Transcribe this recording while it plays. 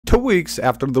2 weeks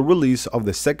after the release of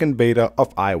the second beta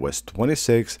of iOS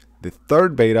 26, the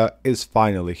third beta is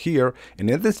finally here, and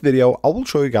in this video I will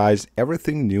show you guys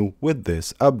everything new with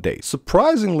this update.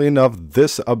 Surprisingly enough,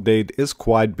 this update is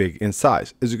quite big in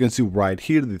size. As you can see right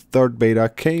here, the third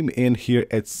beta came in here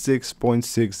at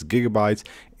 6.6 gigabytes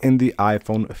in the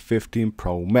iPhone 15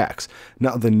 Pro Max.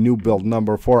 Now the new build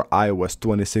number for iOS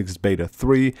 26 beta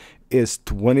 3 is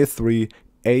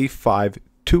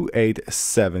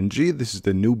 23A5287G. This is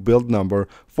the new build number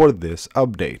for this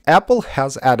update. Apple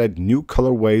has added new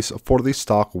colorways for the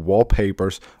stock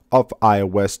wallpapers of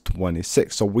iOS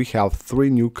 26. So we have 3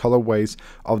 new colorways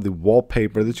of the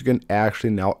wallpaper that you can actually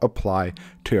now apply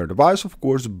to your device. Of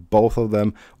course, both of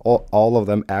them, or all of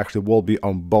them actually will be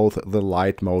on both the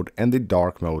light mode and the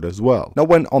dark mode as well. Now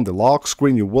when on the lock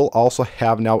screen, you will also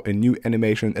have now a new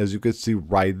animation, as you can see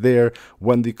right there,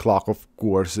 when the clock of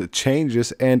course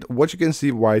changes. And what you can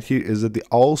see right here is that the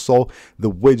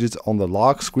widgets on the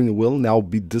lock screen will now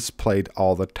be displayed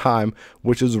all the time,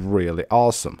 which is really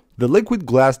awesome. The liquid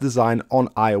glass design on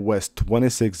iOS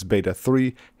 26 beta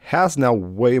 3 has now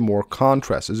way more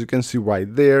contrast. As you can see right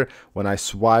there, when I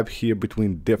swipe here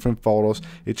between different photos,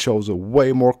 it shows a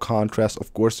way more contrast,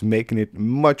 of course making it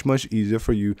much easier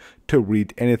for you to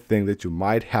read anything that you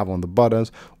might have on the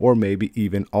buttons or maybe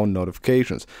even on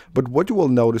notifications. But what you will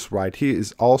notice right here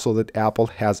is also that Apple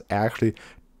has actually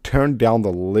turned down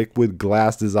the liquid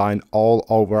glass design all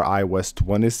over iOS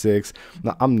 26.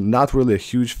 Now I'm not really a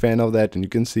huge fan of that, and you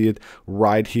can see it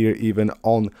right here even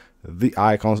on the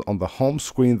icons on the home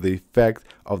screen. The effect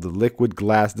of the liquid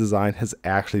glass design has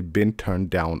actually been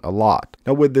turned down a lot.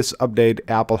 Now with this update,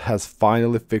 Apple has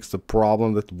finally fixed the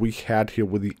problem that we had here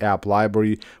with the app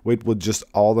library, where it would just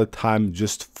all the time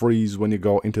just freeze when you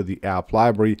go into the app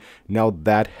library. Now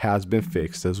that has been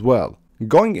fixed as well.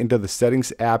 Going into the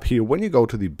settings app here, when you go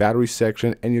to the battery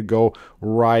section and you go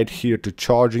right here to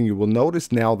charging, you will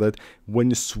notice now that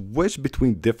when you switch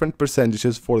between different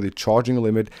percentages for the charging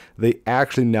limit, they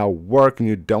actually now work, and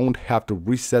you don't have to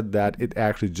reset that. It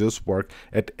actually just works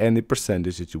at any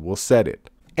percentage that you will set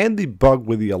it. And the bug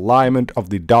with the alignment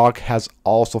of the dock has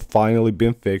also finally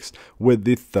been fixed with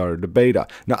the third beta.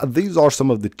 Now these are some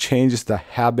of the changes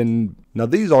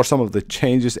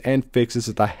and fixes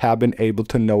that I have been able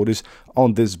to notice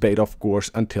on this beta. Of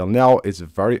course, until now it's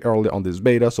very early on this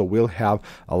beta, so we'll have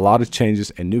a lot of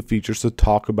changes and new features to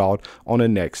talk about on the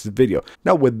next video.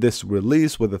 Now with this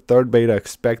release, with the third beta,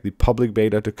 expect the public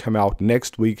beta to come out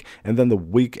next week, and then the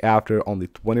week after, on the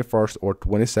 21st or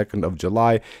 22nd of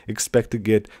July, expect to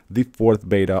get the fourth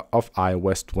beta of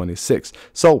iOS 26.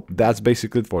 So that's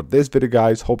basically it for this video,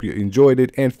 guys. Hope you enjoyed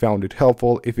it and found it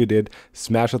helpful. If you did,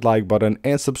 smash that like button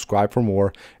and subscribe for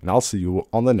more, and I'll see you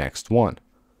on the next one.